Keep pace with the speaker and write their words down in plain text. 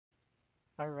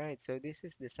Alright, so this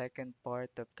is the second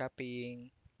part of copying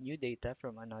new data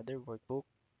from another workbook.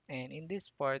 And in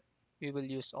this part, we will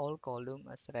use all column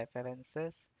as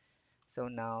references. So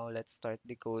now let's start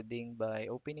decoding by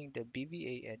opening the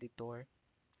VBA editor.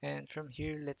 And from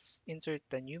here, let's insert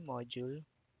a new module.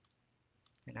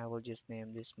 And I will just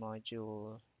name this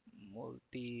module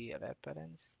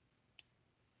multi-reference.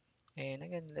 And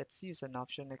again, let's use an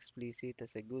option explicit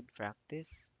as a good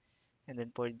practice. And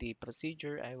then for the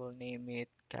procedure, I will name it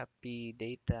copy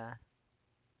data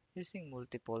using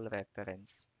multiple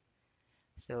reference.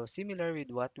 So similar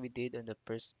with what we did on the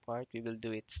first part, we will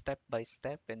do it step by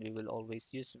step and we will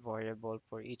always use variable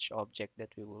for each object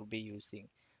that we will be using.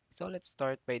 So let's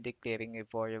start by declaring a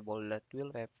variable that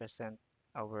will represent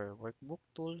our workbook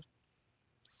tool.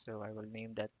 So I will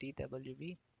name that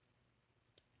TWB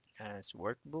as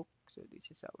workbook. So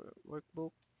this is our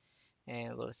workbook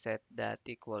and we'll set that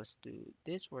equals to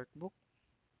this workbook.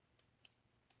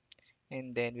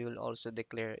 And then we will also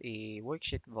declare a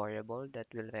worksheet variable that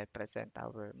will represent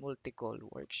our multi-call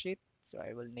worksheet. So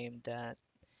I will name that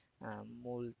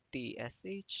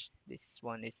multi-sh. This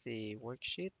one is a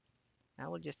worksheet. I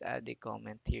will just add a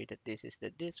comment here that this is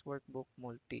the this workbook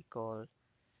multi-call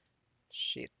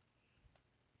sheet.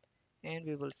 And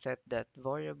we will set that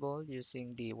variable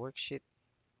using the worksheet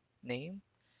name.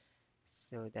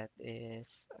 So that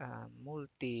is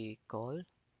multi-call.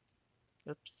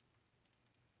 Oops.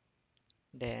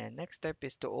 The next step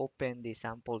is to open the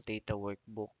sample data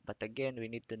workbook. But again, we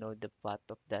need to know the path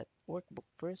of that workbook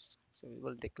first. So we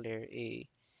will declare a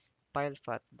file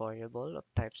path variable of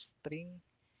type string.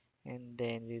 And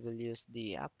then we will use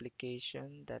the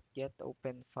application that get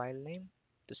open file name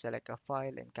to select a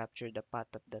file and capture the path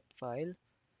of that file.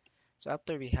 So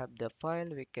after we have the file,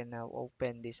 we can now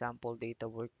open the sample data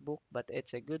workbook, but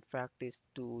it's a good practice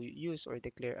to use or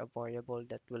declare a variable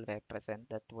that will represent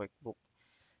that workbook.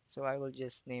 So I will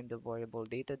just name the variable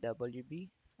data WB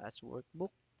as workbook.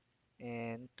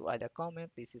 And to add a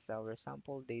comment, this is our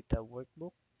sample data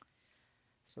workbook.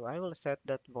 So I will set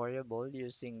that variable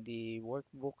using the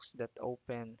workbooks that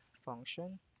open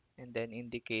function and then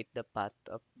indicate the path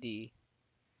of the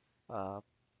uh,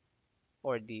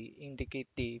 indicate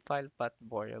the file path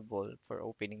variable for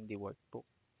opening the workbook.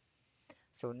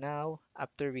 So now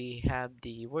after we have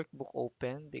the workbook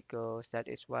open, because that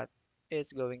is what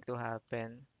is going to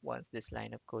happen once this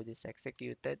line of code is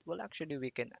executed, well actually we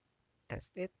can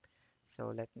test it. So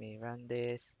let me run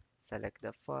this, select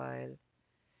the file,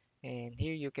 and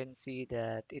here you can see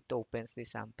that it opens the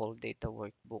sample data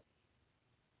workbook.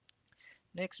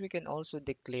 Next, we can also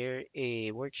declare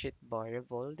a worksheet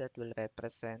variable that will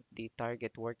represent the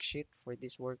target worksheet for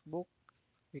this workbook.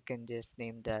 We can just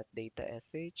name that data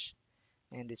sh,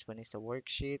 and this one is a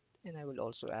worksheet. And I will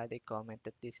also add a comment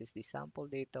that this is the sample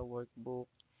data workbook,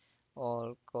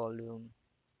 all column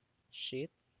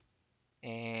sheet.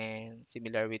 And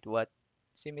similar with what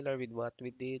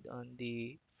we did on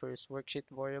the first worksheet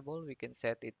variable, we can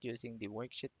set it using the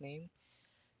worksheet name.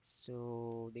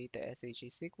 So data sh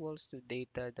is equals to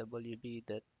data wb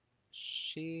dot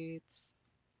sheets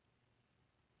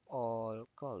all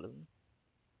column.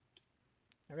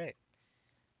 All right.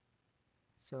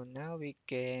 So now we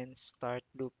can start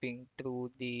looping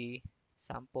through the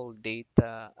sample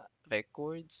data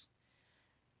records.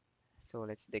 So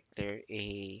let's declare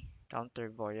a counter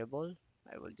variable.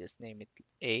 I will just name it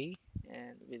a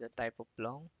and with a type of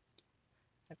long.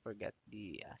 I forgot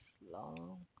the as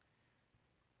long.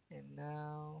 And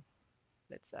now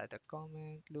let's add a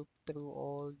comment, loop through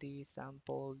all the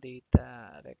sample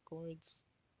data records.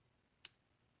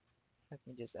 Let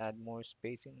me just add more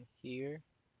space in here.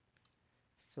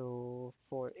 So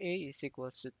for a is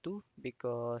equals to 2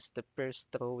 because the first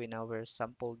row in our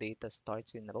sample data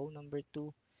starts in row number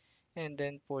 2. And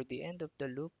then for the end of the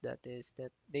loop, that is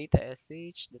that data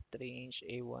sh, that range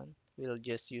a1, we'll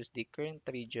just use the current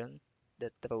region,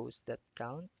 that rows that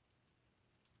count.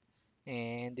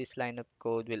 And this line of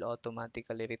code will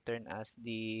automatically return as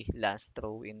the last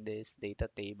row in this data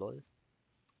table.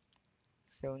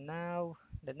 So now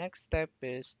the next step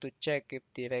is to check if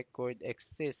the record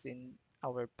exists in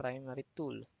our primary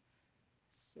tool.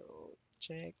 So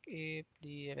check if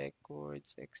the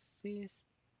records exist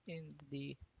in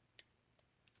the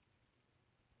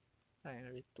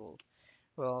primary tool.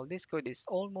 Well, this code is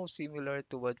almost similar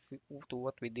to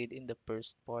what we did in the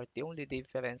first part. The only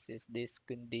difference is this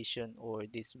condition or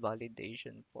this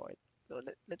validation part. So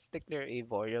let's declare a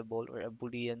variable or a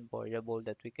Boolean variable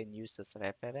that we can use as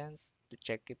reference to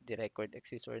check if the record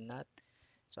exists or not.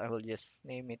 So I will just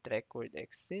name it record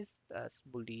exists as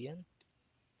Boolean.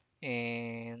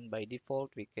 And by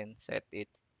default, we can set it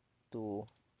to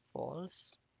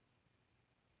false.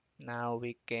 Now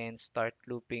we can start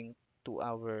looping to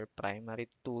our primary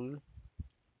tool.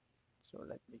 So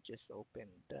let me just open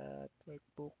that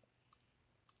workbook.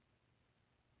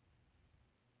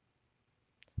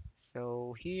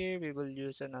 So here we will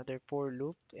use another for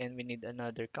loop and we need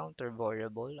another counter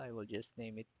variable. I will just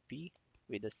name it p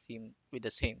with the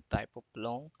same type of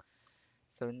long.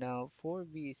 So now for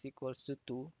b is equals to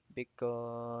 2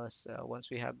 because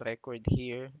once we have record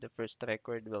here, the first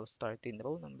record will start in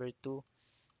row number 2.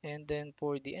 And then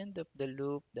for the end of the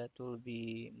loop, that will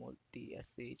be multi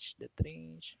sh that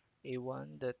range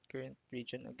a1 that current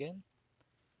region again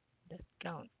that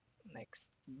count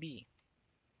next b.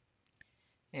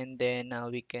 And then now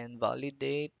we can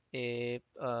validate if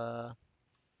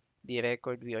the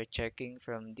record we are checking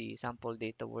from the sample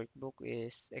data workbook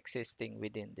is existing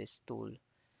within this tool.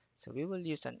 So we will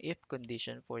use an if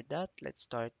condition for that. Let's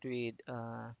start with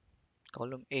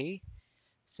column A.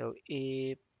 So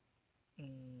if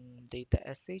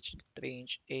data sh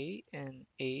range a and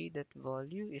a that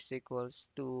value is equals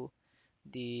to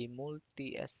the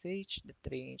multi sh that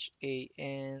range a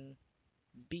and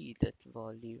b that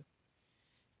value,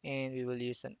 and we will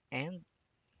use an and.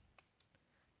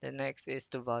 The next is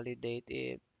to validate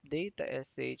if data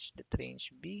sh that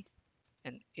range b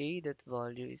and a that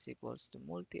value is equals to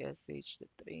multi sh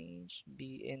that range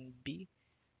b and b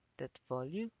that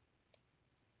value,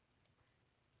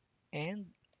 and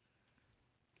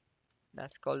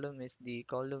last column is the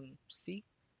column c.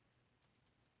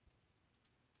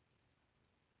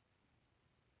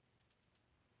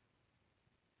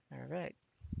 All right,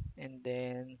 and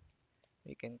then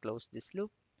we can close this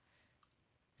loop.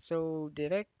 So the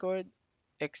record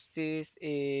exists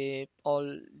if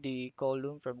all the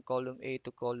column from column A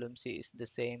to column C is the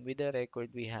same with the record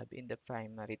we have in the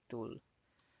primary tool.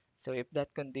 So if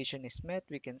that condition is met,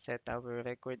 we can set our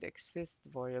record exists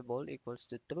variable equals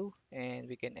to true, and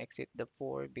we can exit the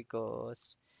for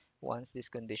because once this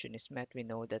condition is met, we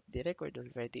know that the record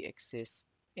already exists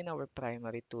in our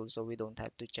primary tool, so we don't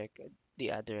have to check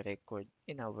the other record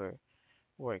in our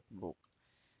workbook.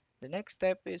 The next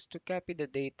step is to copy the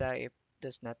data if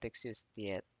does not exist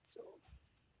yet.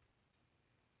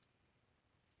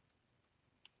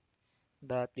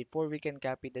 But before we can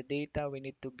copy the data, we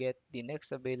need to get the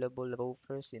next available row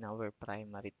first in our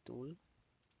primary tool.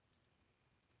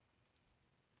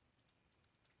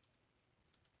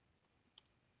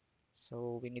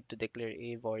 So we need to declare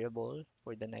a variable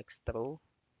for the next row,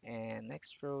 and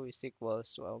next row is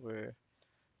equals to our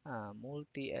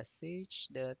multi sh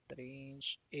that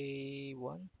range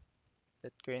a1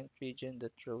 that current region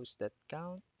that rows that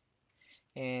count,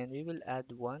 and we will add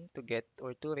 1 to get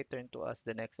or to return to us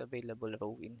the next available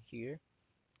row in here.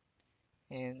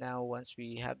 And now once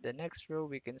we have the next row,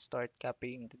 we can start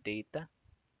copying the data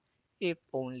if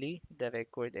only the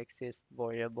record exists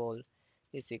variable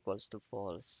is equals to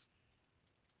false.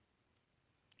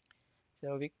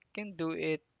 So we can do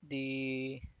it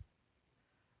the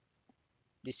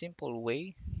simple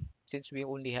way. Since we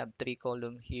only have 3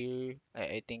 column here,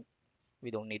 I think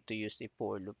we don't need to use a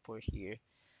for loop for here.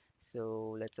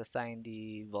 So let's assign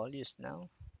the values now.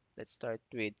 Let's start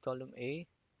with column A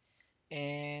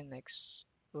and next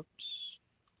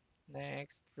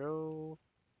row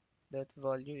that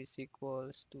value is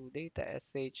equals to data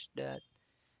sh that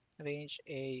range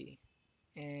a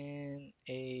and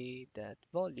a that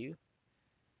value,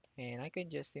 and I can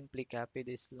just simply copy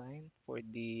this line for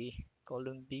the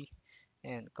column B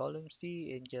and column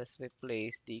C and just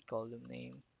replace the column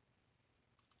name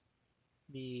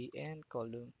B and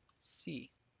column C.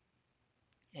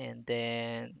 And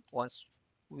then once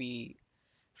we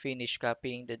finish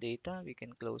copying the data, we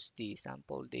can close the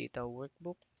sample data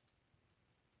workbook.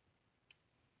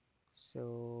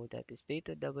 So that is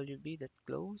data WB that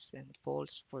close and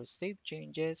false for save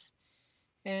changes.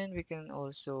 And we can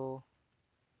also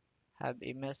have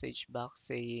a message box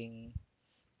saying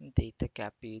data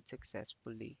copied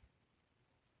successfully.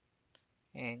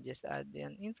 And just add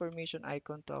an information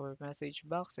icon to our message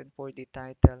box, and for the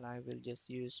title I will just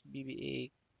use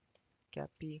VBA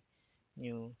copy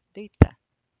new data.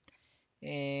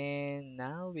 And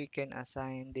now we can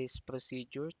assign this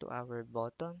procedure to our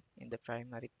button in the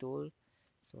primary tool.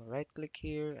 So right click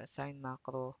here, assign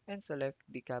macro, and select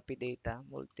the copy data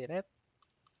multi-rep.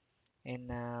 And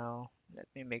now let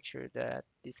me make sure that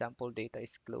the sample data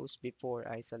is closed before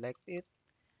I select it.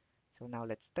 So now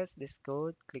let's test this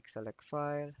code. Click select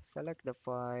the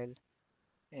file,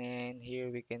 and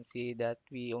here we can see that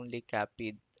we only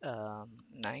copied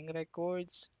 9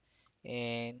 records.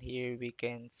 And here we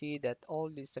can see that all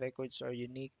these records are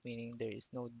unique, meaning there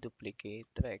is no duplicate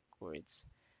records.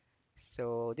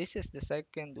 So this is the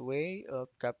second way of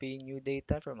copying new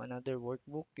data from another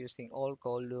workbook using all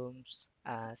columns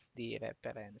as the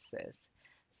references.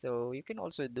 So you can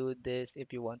also do this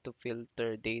if you want to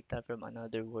filter data from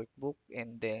another workbook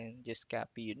and then just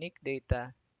copy unique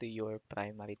data to your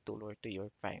primary tool or to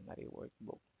your primary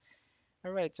workbook.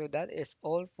 Alright, so that is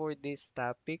all for this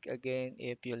topic. Again,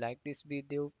 if you like this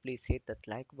video, please hit that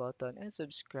like button and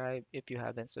subscribe if you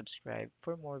haven't subscribed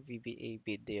for more VBA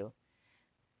video.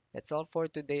 That's all for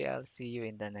today. I'll see you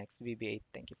in the next VBA.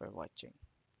 Thank you for watching.